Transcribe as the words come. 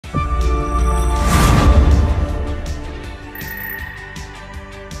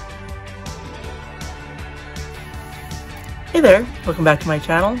there, welcome back to my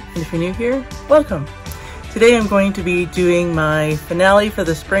channel, and if you're new here, welcome. Today I'm going to be doing my finale for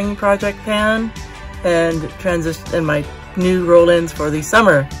the spring project pan and my new roll-ins for the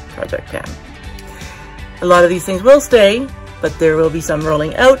summer project pan. A lot of these things will stay, but there will be some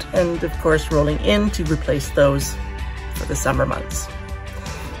rolling out and of course rolling in to replace those for the summer months.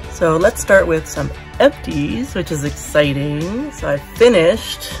 So let's start with some empties, which is exciting. So I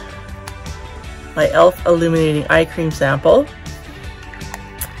finished my e.l.f. Illuminating Eye Cream sample,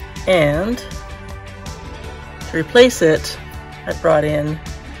 and to replace it, I brought in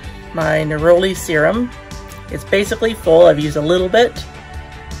my Neroli Serum. It's basically full. I've used a little bit.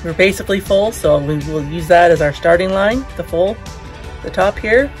 We're basically full, so we will use that as our starting line, the top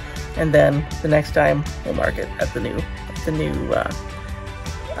here, and then the next time we'll mark it at the new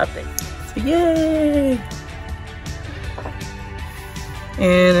update. So yay!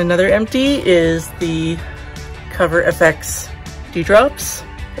 And another empty is the Cover FX Dewdrops,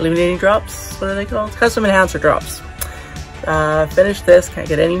 Illuminating Drops, what are they called? Custom Enhancer Drops. Finished this, can't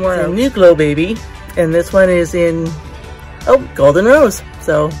get any more. New Glow Baby, and this one is in, Golden Rose.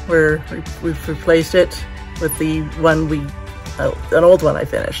 So we've replaced it with the one an old one I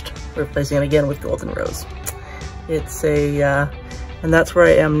finished. We're replacing it again with Golden Rose. It's and that's where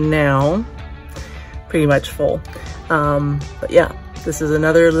I am now, pretty much full. But yeah. This is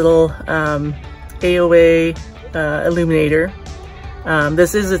another little AOA illuminator.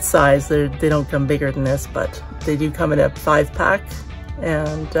 This is its size. They don't come bigger than this, but they do come in a 5-pack.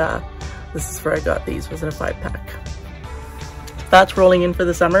 And this is where I got these, was in a 5-pack. That's rolling in for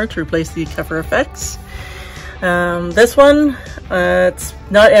the summer to replace the Cover FX. This one, it's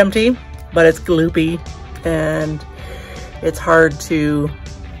not empty, but it's gloopy. And it's hard to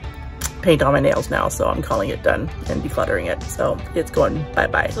paint on my nails now, so I'm calling it done and decluttering it. So it's going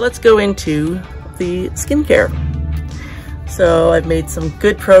bye-bye. So let's go into the skincare. So I've made some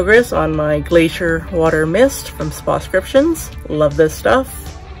good progress on my Glacier Water Mist from Spascriptions. Love this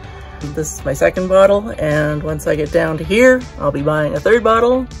stuff. This is my second bottle, and once I get down to here, I'll be buying a third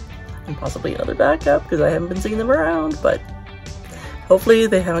bottle and possibly another backup because I haven't been seeing them around, but hopefully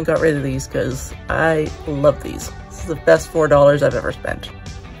they haven't got rid of these because I love these. This is the best $4 I've ever spent.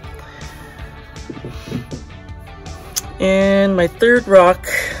 And my third rock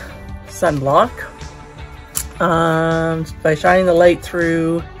sunblock, by shining the light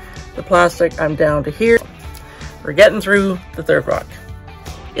through the plastic, I'm down to here. We're getting through the third rock.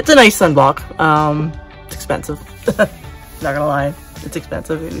 It's a nice sunblock. It's expensive. Not gonna lie, it's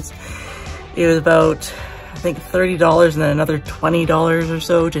expensive. It was about, I think, $30 and then another $20 or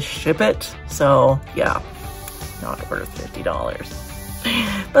so to ship it. So yeah, not worth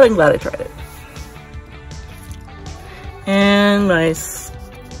 $50. But I'm glad I tried it. And my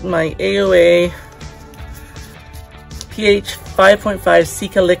AOA pH 5.5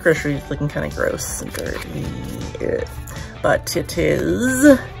 Cica Licorice is looking kind of gross and dirty, but it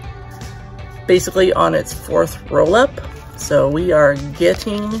is basically on its 4th roll up, so we are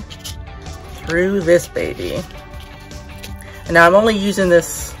getting through this baby. And now I'm only using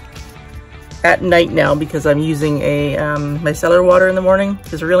this at night now because I'm using a micellar water in the morning,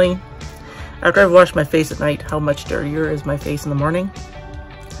 because really, after I've washed my face at night, how much dirtier is my face in the morning?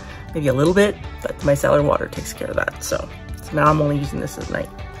 Maybe a little bit, but the micellar water takes care of that. So now I'm only using this at night.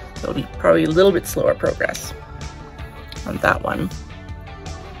 So it'll be probably a little bit slower progress on that one.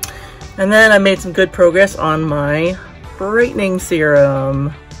 And then I made some good progress on my Brightening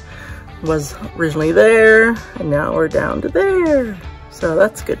Serum. Was originally there, and now we're down to there. So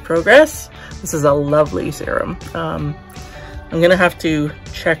that's good progress. This is a lovely serum. I'm gonna have to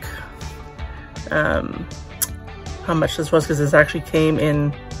check how much this was, because this actually came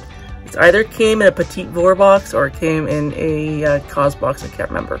in, it's either came in a Petite Vor box or it came in a Cos box, I can't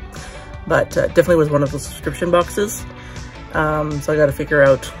remember, but definitely was one of the subscription boxes. So I got to figure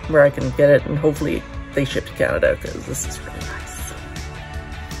out where I can get it, and hopefully they ship to Canada because this is really nice.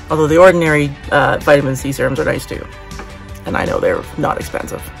 Although the ordinary vitamin C serums are nice too, and I know they're not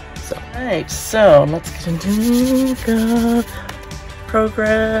expensive. So alright, so let's get into the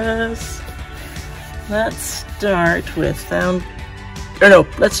progress. Let's start with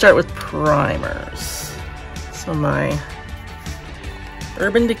let's start with primers. So my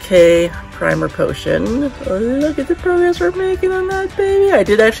Urban Decay Primer Potion. Oh, look at the progress we're making on that baby. I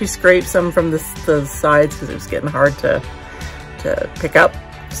did actually scrape some from the sides because it was getting hard to pick up.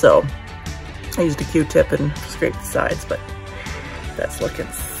 So I used a Q-tip and scraped the sides, but that's looking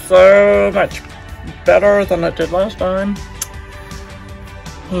so much better than it did last time.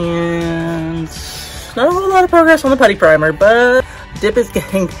 And not a whole lot of progress on the putty primer, but dip is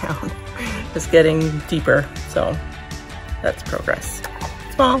getting down. It's getting deeper, so that's progress.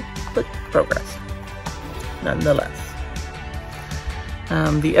 Small, but progress, nonetheless.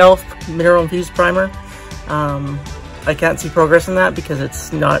 The e.l.f. Mineral Infused Primer. I can't see progress in that because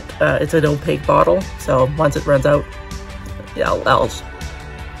it's not, it's an opaque bottle. So once it runs out, yeah,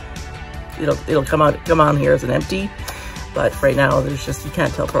 it'll come on here as an empty. But right now, there's just, you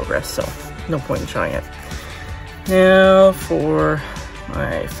can't tell progress, so no point in trying it. Now for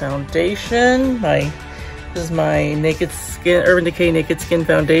my foundation, this is my Naked Skin, Urban Decay Naked Skin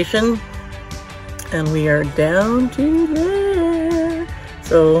Foundation. And we are down to there.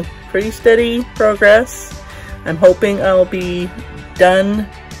 So pretty steady progress. I'm hoping I'll be done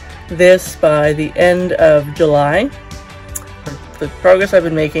this by the end of July. The progress I've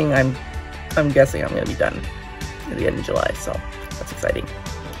been making, I'm guessing I'm gonna be done at the end of July, so that's exciting.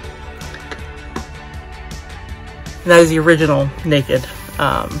 And that is the original Naked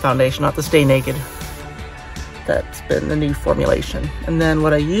foundation, not the Stay Naked. That's been the new formulation. And then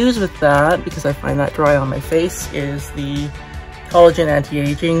what I use with that, because I find that dry on my face, is the Collagen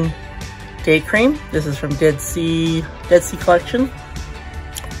Anti-Aging Day Cream. This is from Dead Sea Collection.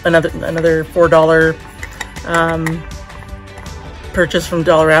 Another $4 purchase from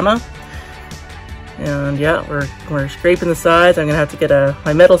Dollarama. And yeah, we're scraping the sides. I'm gonna have to get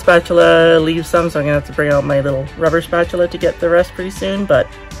my metal spatula, leave some, so I'm gonna have to bring out my little rubber spatula to get the rest pretty soon, but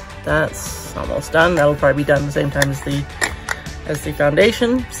that's almost done. That'll probably be done at the same time as the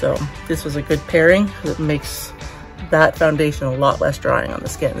foundation. So this was a good pairing because it makes that foundation a lot less drying on the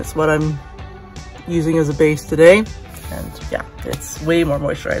skin. It's what I'm using as a base today, and yeah, it's way more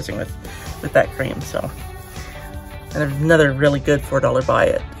moisturizing with that cream. So, and another really good $4 buy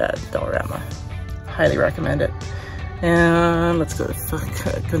at Dollarama. Highly recommend it. And let's go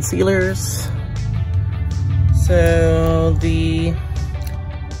to concealers. So the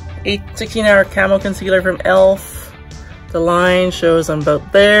 16-hour Camo Concealer from e.l.f. The line shows I'm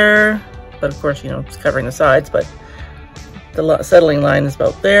about there, but of course, you know, it's covering the sides, but the settling line is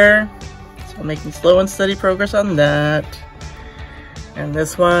about there. So I'm making slow and steady progress on that. And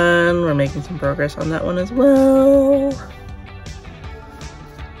this one, we're making some progress on that one as well.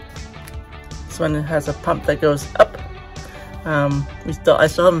 This one has a pump that goes up. I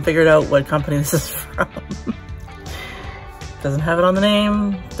still haven't figured out what company this is from. Doesn't have it on the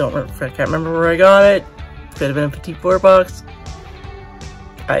name. I can't remember where I got it. Could have been a Petit Four box.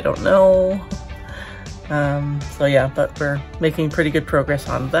 I don't know. So yeah, but we're making pretty good progress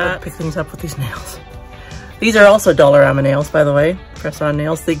on that. I'll pick things up with these nails. These are also Dollarama nails, by the way. Press-on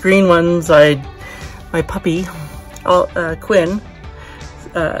nails. The green ones, my puppy, Quinn,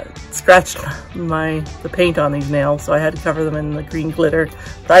 scratched the paint on these nails, so I had to cover them in the green glitter.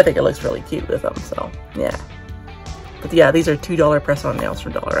 But I think it looks really cute with them, so yeah. But yeah, these are $2 press-on nails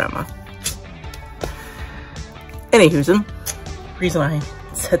from Dollarama. Anywho's, reason I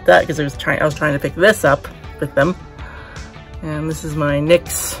said that because I was trying to pick this up with them. And this is my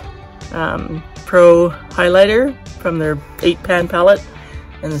NYX Pro highlighter from their 8-pan palette,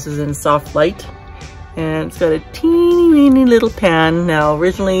 and this is in Soft Light. And it's got a teeny weeny little pan. Now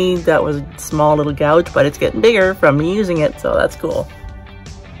originally that was a small little gouge, but it's getting bigger from me using it, so that's cool.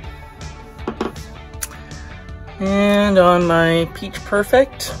 And on my Peach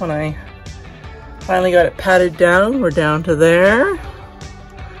Perfect, when I finally got it patted down, we're down to there.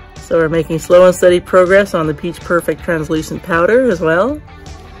 So we're making slow and steady progress on the Peach Perfect translucent powder as well.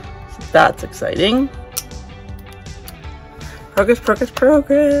 So that's exciting. Progress, progress,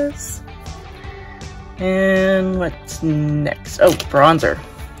 progress. And what's next? Oh, bronzer.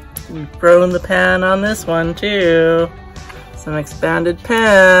 We've grown the pan on this one too. Some expanded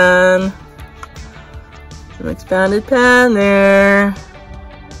pan. Some expanded pan there.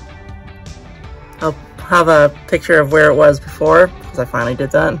 I'll have a picture of where it was before, because I finally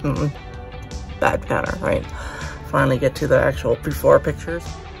did that. Bad panner, right? Finally get to the actual before pictures.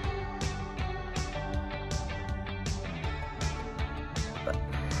 But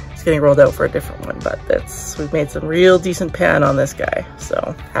it's getting rolled out for a different one, but we've made some real decent pan on this guy,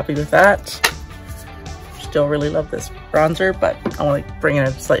 so happy with that. Still really love this bronzer, but I want to bring in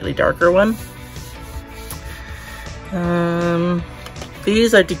a slightly darker one.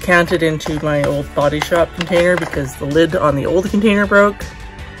 These I decanted into my old Body Shop container because the lid on the old container broke.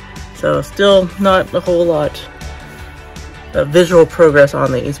 So still not a whole lot of visual progress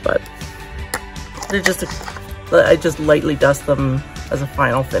on these, but they're just, I just lightly dust them as a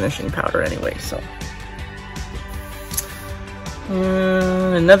final finishing powder anyway, so.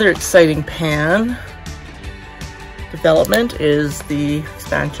 Another exciting pan development is the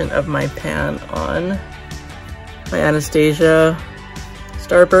expansion of my pan on my Anastasia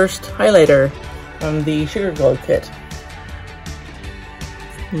Starburst highlighter from the Sugar Glow kit.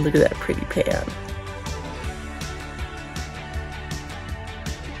 And look at that pretty pan.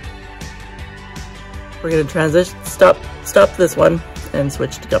 We're gonna transition, stop this one and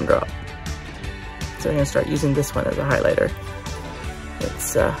switch to Gumdrop. So I'm gonna start using this one as a highlighter.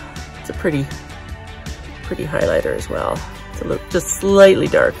 It's a pretty highlighter as well. It's a little, just slightly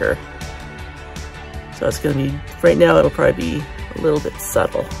darker. So it's gonna be, right now it'll probably be a little bit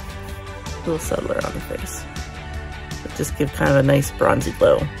subtle, a little subtler on the face. But just give kind of a nice bronzy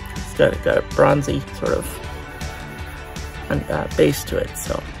glow. It's got a bronzy sort of base to it.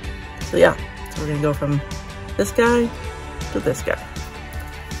 So yeah. So we're gonna go from this guy to this guy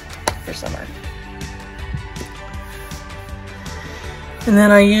for summer. And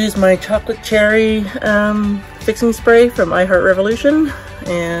then I use my chocolate cherry fixing spray from I Heart Revolution,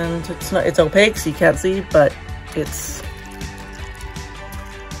 and it's opaque so you can't see, but it's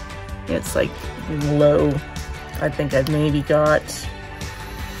like low. I think I've maybe got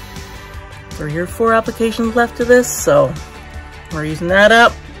 3 or 4 applications left of this, so we're using that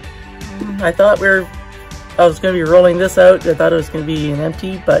up. I thought I was going to be rolling this out. I thought it was going to be an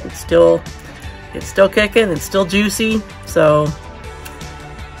empty, but it's still kicking. It's still juicy. So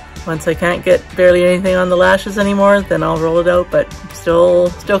once I can't get barely anything on the lashes anymore, then I'll roll it out. But still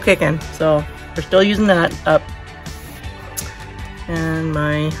kicking. So we're still using that up. And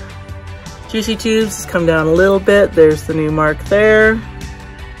my juicy tubes has come down a little bit. There's the new mark there.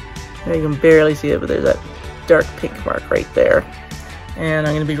 You can barely see it, but there's that dark pink mark right there. And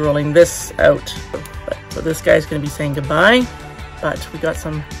I'm going to be rolling this out. So this guy's going to be saying goodbye, but we got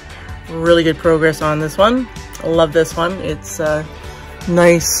some really good progress on this one. I love this one. It's a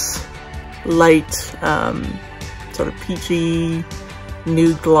nice, light, sort of peachy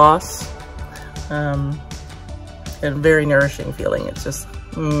nude gloss, and very nourishing feeling. It's just,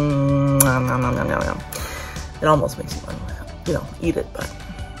 it almost makes you want to, eat it, but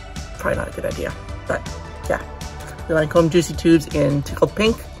probably not a good idea. But yeah. The Lancome Juicy Tubes in Tickled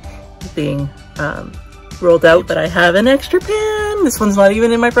Pink being rolled out, but I have an extra pan. This one's not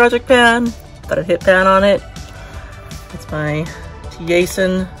even in my project pan, but I've hit pan on it. It's my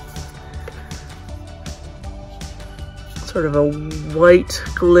Yasin, sort of a white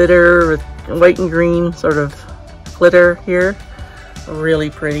glitter with white and green sort of glitter here. Really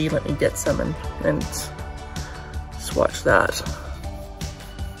pretty. Let me get some and swatch that.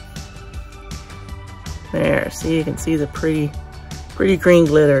 There, see, you can see the pretty green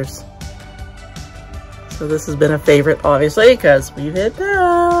glitters. So this has been a favorite, obviously, because we've hit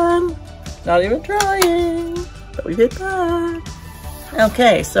pan. Not even trying, but we've hit pan.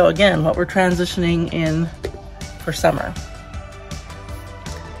 Okay, so again, what we're transitioning in for summer.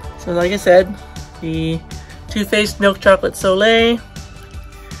 So like I said, the Too Faced Milk Chocolate Soleil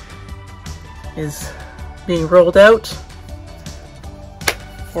is being rolled out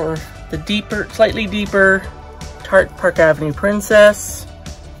for the deeper, slightly deeper Tarte Park Avenue Princess,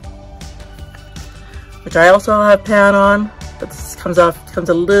 which I also have pan on, but this comes a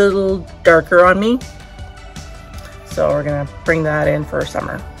little darker on me. So we're gonna bring that in for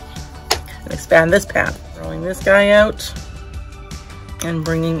summer and expand this pan. Rolling this guy out and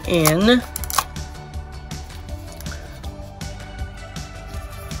bringing in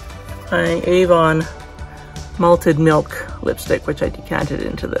my Avon Malted Milk lipstick, which I decanted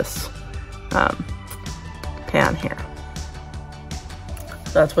into this pan here.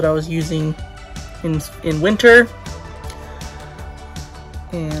 So that's what I was using in winter,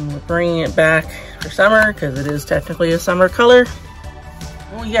 and we're bringing it back for summer because it is technically a summer color.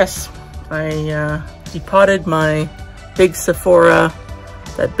 Oh yes, I depotted my big Sephora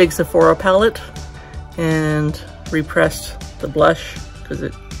palette and repressed the blush because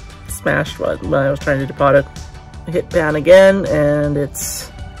it smashed when I was trying to depot it. I hit pan again and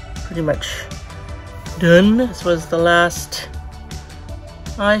it's pretty much done. This was the last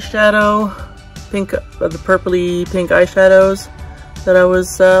eyeshadow, pink, the purpley pink eyeshadows that I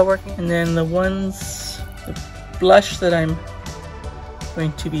was working. And then the blush that I'm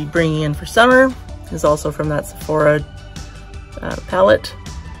going to be bringing in for summer is also from that Sephora palette.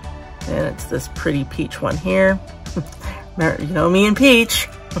 And it's this pretty peach one here. You know me and peach.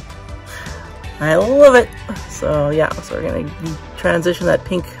 I love it. So yeah, so we're gonna transition that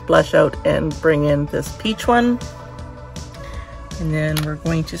pink blush out and bring in this peach one. And then we're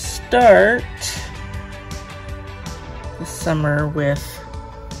going to start the summer with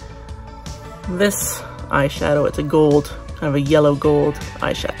this eyeshadow. It's a gold, kind of a yellow gold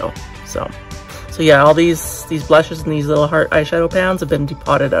eyeshadow. So yeah, all these blushes and these little heart eyeshadow pans have been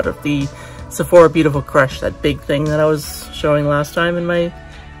depotted out of the Sephora Beautiful Crush, that big thing that I was showing last time in my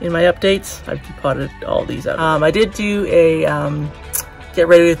updates. I've depotted all these out. I did do a get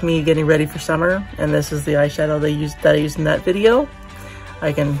ready with me getting ready for summer, and this is the eyeshadow that I used in that video.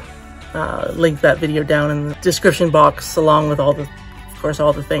 I can link that video down in the description box, along with all the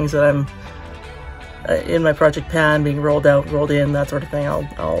things that I'm in my project pan being rolled out, rolled in, that sort of thing. I'll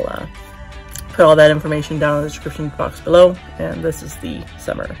put all that information down in the description box below. And this is the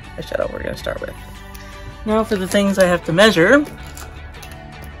summer eyeshadow we're going to start with. Now for the things I have to measure.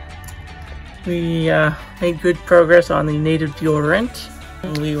 We made good progress on the native deodorant.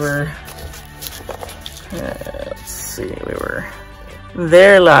 We were, let's see, we were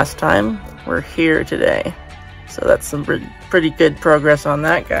there last time. We're here today. So that's some pretty good progress on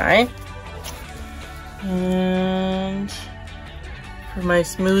that guy. And for my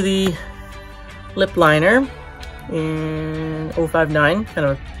Smoothie lip liner in 059, kind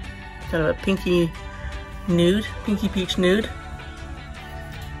of a pinky nude, pinky peach nude.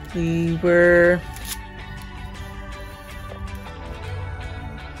 We were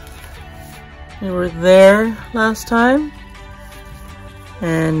there last time,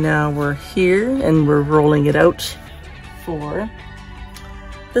 and now we're here and we're rolling it out for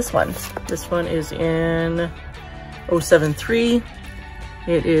this one. This one is in 073.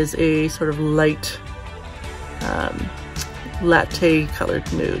 It is a sort of light latte colored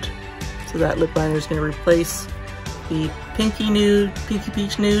nude. So that lip liner is going to replace the pinky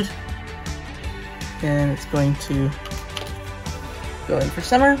peach nude, and it's going to go in for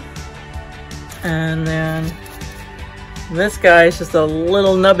summer. And then this guy is just a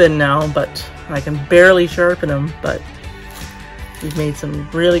little nubbin now, but I can barely sharpen him, but we've made some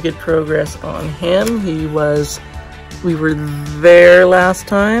really good progress on him. We were there last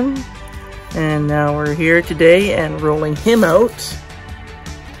time, and now we're here today and rolling him out.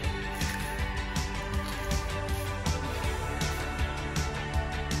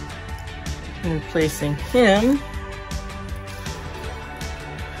 And replacing him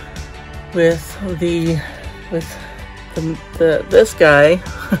with this guy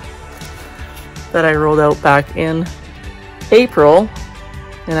that I rolled out back in April,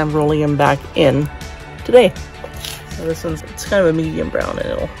 and I'm rolling him back in today. So this one's, it's kind of a medium brown, and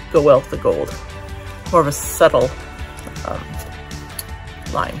it'll go well with the gold. More of a subtle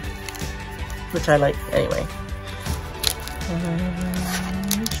line, which I like anyway.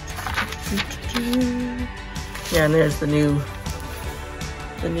 Yeah, and there's the new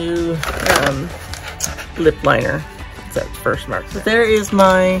lip liner. It's that first mark. So there is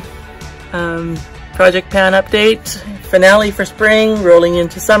my project pan update. Finale for spring, rolling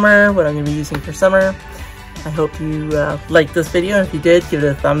into summer, what I'm going to be using for summer. I hope you liked this video, and if you did, give it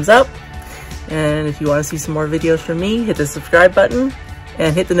a thumbs up. And if you want to see some more videos from me, hit the subscribe button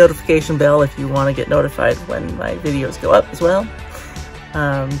and hit the notification bell if you want to get notified when my videos go up as well,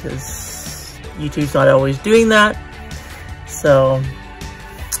 because YouTube's not always doing that. So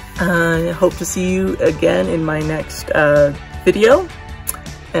I hope to see you again in my next video,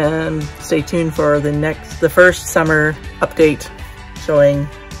 and stay tuned for the first summer update showing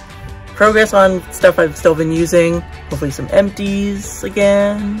progress on stuff I've still been using, hopefully some empties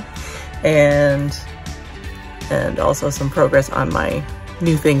again, and also some progress on my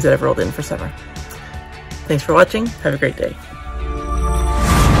new things that I've rolled in for summer. Thanks for watching. Have a great day.